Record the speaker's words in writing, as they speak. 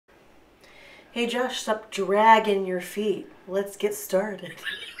Hey Josh, stop dragging your feet. Let's get started.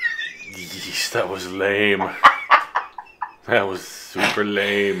 Yeesh, that was lame. That was super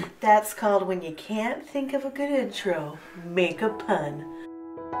lame. That's called when you can't think of a good intro, make a pun.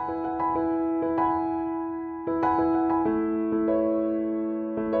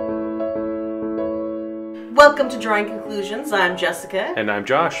 Welcome to Drawing Conclusions. I'm Jessica. And I'm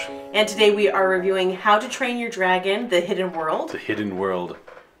Josh. And today we are reviewing How to Train Your Dragon, The Hidden World. The Hidden World.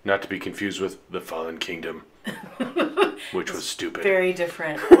 Not to be confused with The Fallen Kingdom. Which was stupid. Very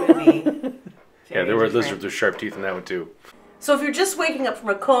different movie. Yeah, there were lizards with sharp teeth in that one too. So if you're just waking up from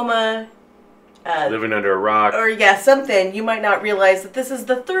a coma... living under a rock. Or something, you might not realize that this is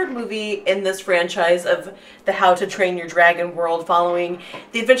the third movie in this franchise of the How to Train Your Dragon world, following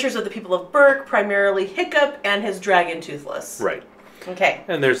the adventures of the people of Berk, primarily Hiccup and his dragon Toothless. Right. Okay.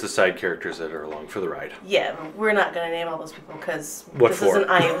 And there's the side characters that are along for the ride. Yeah, we're not going to name all those people because this is an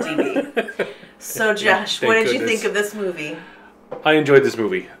IMDb. So Josh, what did you think of this movie? I enjoyed this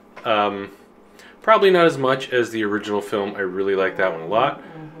movie. Probably not as much as the original film. I really liked that one a lot.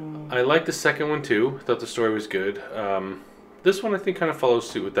 Mm-hmm. I liked the second one too. Thought the story was good. This one I think kind of follows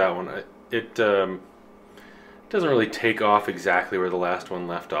suit with that one. It doesn't really take off exactly where the last one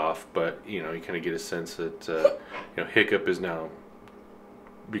left off, but you kind of get a sense that Hiccup is now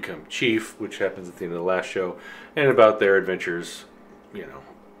become chief, which happens at the end of the last show, and about their adventures,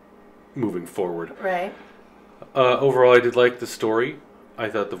 moving forward. Right. Overall, I did like the story. I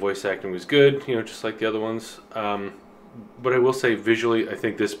thought the voice acting was good, just like the other ones. But I will say, visually, I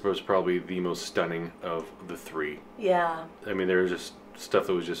think this was probably the most stunning of the three. Yeah. I mean, there was just stuff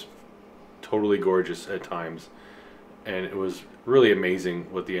that was just totally gorgeous at times. And it was really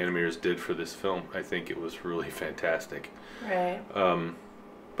amazing what the animators did for this film. I think it was really fantastic. Right.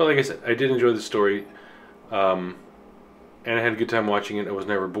 But like I said, I did enjoy the story. And I had a good time watching it. I was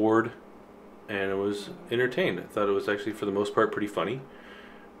never bored. And I was entertained. I thought it was actually, for the most part, pretty funny.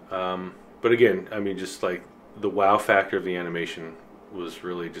 But again, I mean, just like the wow factor of the animation was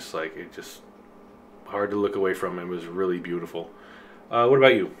really just like, it just hard to look away from. It was really beautiful. What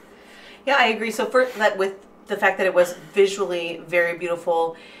about you? Yeah, I agree. So for that, with the fact that it was visually very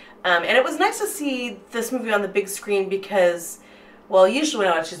beautiful, and it was nice to see this movie on the big screen because, well, usually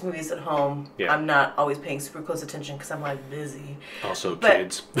when I watch these movies at home, yeah, I'm not always paying super close attention because I'm like busy. Also,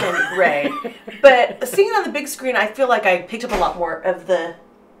 kids. Right. But seeing it on the big screen, I feel like I picked up a lot more of the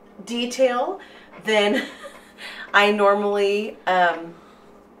detail than I normally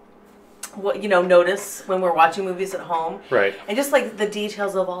notice when we're watching movies at home. Right. And just like the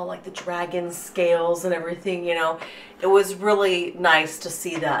details of all like the dragon scales and everything, it was really nice to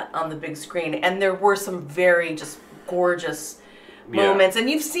see that on the big screen. And there were some very just gorgeous moments. And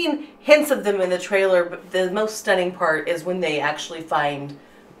you've seen hints of them in the trailer, but the most stunning part is when they actually find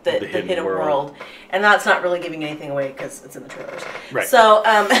the hidden world. And that's not really giving anything away because it's in the trailers. Right. So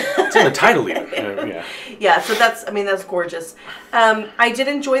it's in the title even. Yeah, so that's gorgeous. I did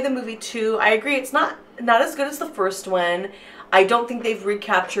enjoy the movie too. I agree, it's not as good as the first one. I don't think they've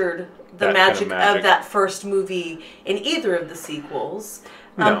recaptured the magic of that first movie in either of the sequels.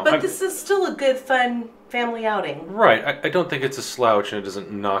 But this is still a good, fun family outing. Right. I don't think it's a slouch, and it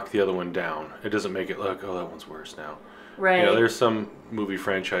doesn't knock the other one down. It doesn't make it look, oh, that one's worse now. Right. There's some movie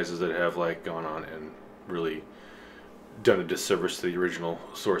franchises that have gone on and really done a disservice to the original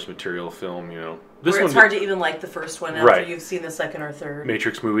source material film. This where it's hard to even like the first one after you've seen the second or third.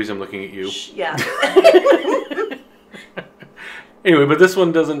 Matrix movies. I'm looking at you. Yeah. Anyway, but this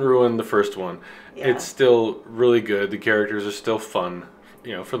one doesn't ruin the first one. Yeah. It's still really good. The characters are still fun,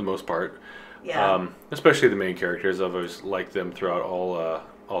 for the most part. Yeah. Especially the main characters. I've always liked them throughout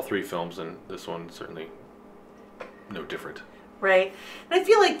all three films, and this one certainly no different. Right. And I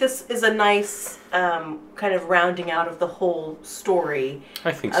feel like this is a nice kind of rounding out of the whole story.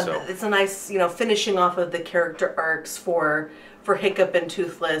 I think so. It's a nice, finishing off of the character arcs for Hiccup and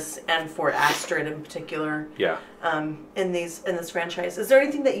Toothless and for Astrid in particular. Yeah. In this franchise. Is there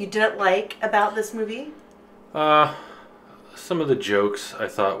anything that you didn't like about this movie? Some of the jokes I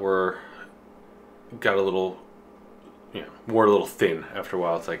thought wore a little thin after a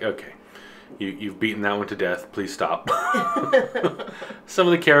while. It's like, okay, you've beaten that one to death. Please stop. Some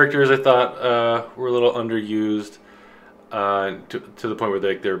of the characters I thought were a little underused to the point where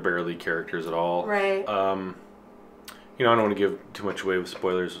they're barely characters at all. Right. I don't want to give too much away with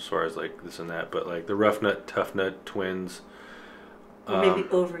spoilers as far as this and that, but the Rough Nut, Tough Nut twins. Or maybe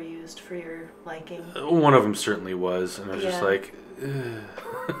overused for your liking. One of them certainly was, and I was just like,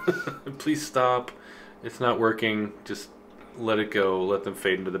 please stop. It's not working. Just let it go. Let them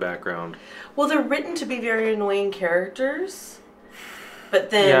fade into the background. Well, they're written to be very annoying characters,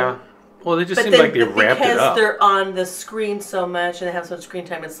 but then Well, they just seem like they ramped it up. Because they're on the screen so much and they have so much screen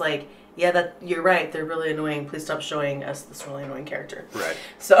time, it's like, yeah, that you're right. They're really annoying. Please stop showing us this really annoying character. Right.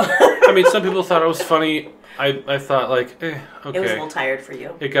 So. I mean, some people thought it was funny. I thought like, okay. It was a little tired for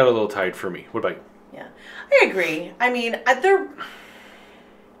you. It got a little tired for me. What about you? Yeah, I agree. I mean, they're.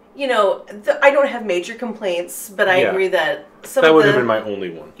 You know, I don't have major complaints, but I agree that that would have been my only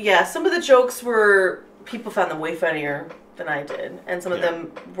one. Yeah, some of the jokes were people found them way funnier than I did, and some of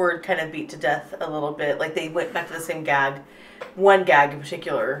them were kind of beat to death a little bit. Like they went back to the same gag, one gag in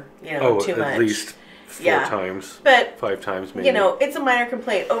particular. You know, too much. At least 4 times, but 5 times maybe. You know, it's a minor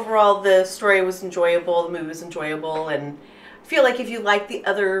complaint. Overall, the story was enjoyable. The movie was enjoyable, and I feel like if you like the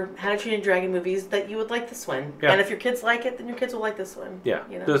other How to Train Your Dragon movies, that you would like this one. Yeah. And if your kids like it, then your kids will like this one. Yeah.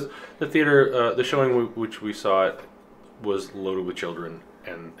 You know? The theater, the showing which we saw it was loaded with children,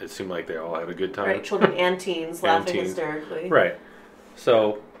 and it seemed like they all had a good time. Right, children and teens laughing hysterically. Right.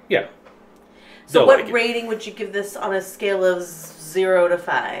 So, yeah. So what rating would you give this on a scale of 0 to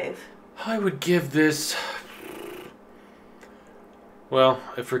 5? I would give this... Well,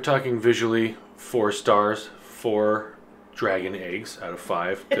 if we're talking visually, 4 stars, 4 dragon eggs out of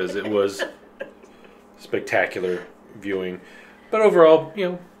 5, because it was spectacular viewing. But overall, you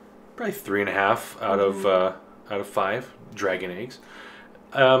know, probably 3.5 out of 5 dragon eggs.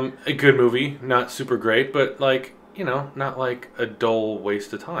 A good movie, not super great, but like, you know, not like a dull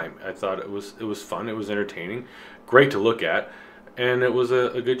waste of time. I thought it was fun, it was entertaining, great to look at, and it was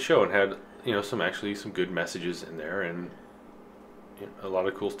a good show. It had, you know, some good messages in there, and you know, a lot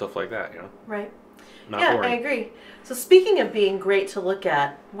of cool stuff like that, you know. Right. Not boring. I agree. So speaking of being great to look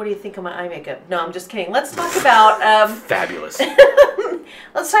at, what do you think of my eye makeup? No, I'm just kidding. Let's talk about... Fabulous.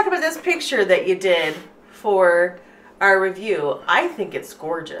 Let's talk about this picture that you did for our review. I think it's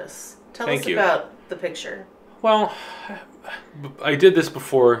gorgeous. Tell us about the picture. Well, I did this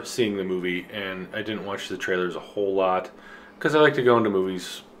before seeing the movie, and I didn't watch the trailers a whole lot, because I like to go into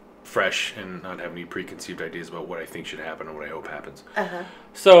movies fresh and not have any preconceived ideas about what I think should happen and what I hope happens.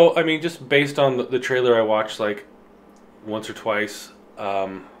 So, I mean, just based on the trailer I watched like once or twice, I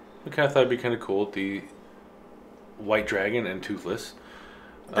kind of thought it'd be kind of cool. The White Dragon and Toothless,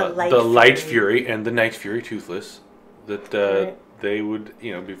 the Light Fury and the Night Fury Toothless, that they would,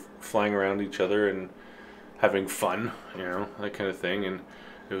 you know, be flying around each other and having fun, you know, that kind of thing. And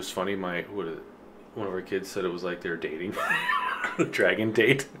it was funny. One of our kids said it was like they were dating. The dragon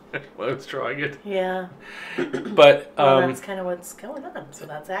date when I was drawing it. Yeah. But that's kind of what's going on, so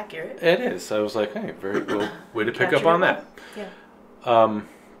that's accurate. It is. I was like, hey, very cool way to pick up on that. Yeah.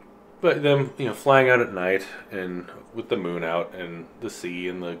 But then, you know, flying out at night and with the moon out and the sea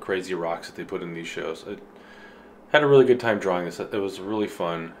and the crazy rocks that they put in these shows. I had a really good time drawing this. It was really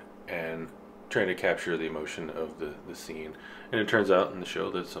fun and trying to capture the emotion of the scene. And it turns out in the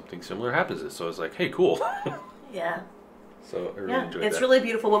show that something similar happens. So I was like, hey, cool. Yeah. So I really enjoyed that. It's really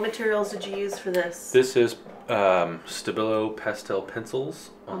beautiful. What materials did you use for this? This is Stabilo pastel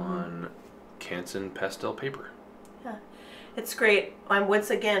pencils on Canson pastel paper. Yeah, it's great. Once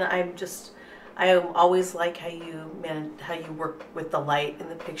again, I always like how you work with the light in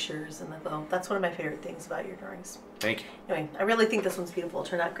the pictures and the film. That's one of my favorite things about your drawings. Thank you. Anyway, I really think this one's beautiful. It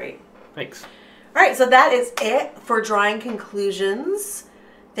turned out great. Thanks. All right, so that is it for drawing conclusions.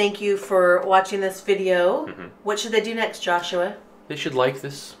 Thank you for watching this video. What should they do next, Joshua? They should like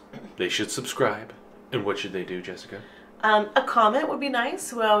this. They should subscribe. And what should they do, Jessica? A comment would be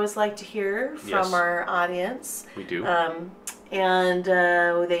nice. We always like to hear from our audience. We do. And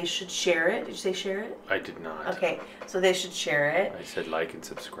they should share it. Did you say share it? I did not. Okay, so they should share it. I said like and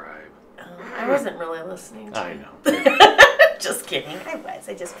subscribe. I wasn't really listening to I you. know. Just kidding. I was.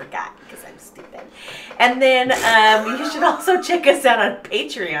 I just forgot because I'm stupid. And then you should also check us out on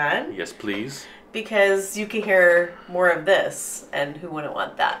Patreon. Yes, please. Because you can hear more of this, and who wouldn't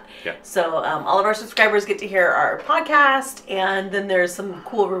want that? Yeah. So all of our subscribers get to hear our podcast, and then there's some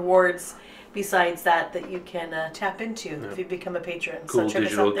cool rewards besides that you can tap into if you become a patron. Cool so check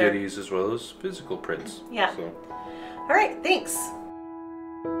digital us out there. goodies as well as physical prints. Yeah. So. All right. Thanks.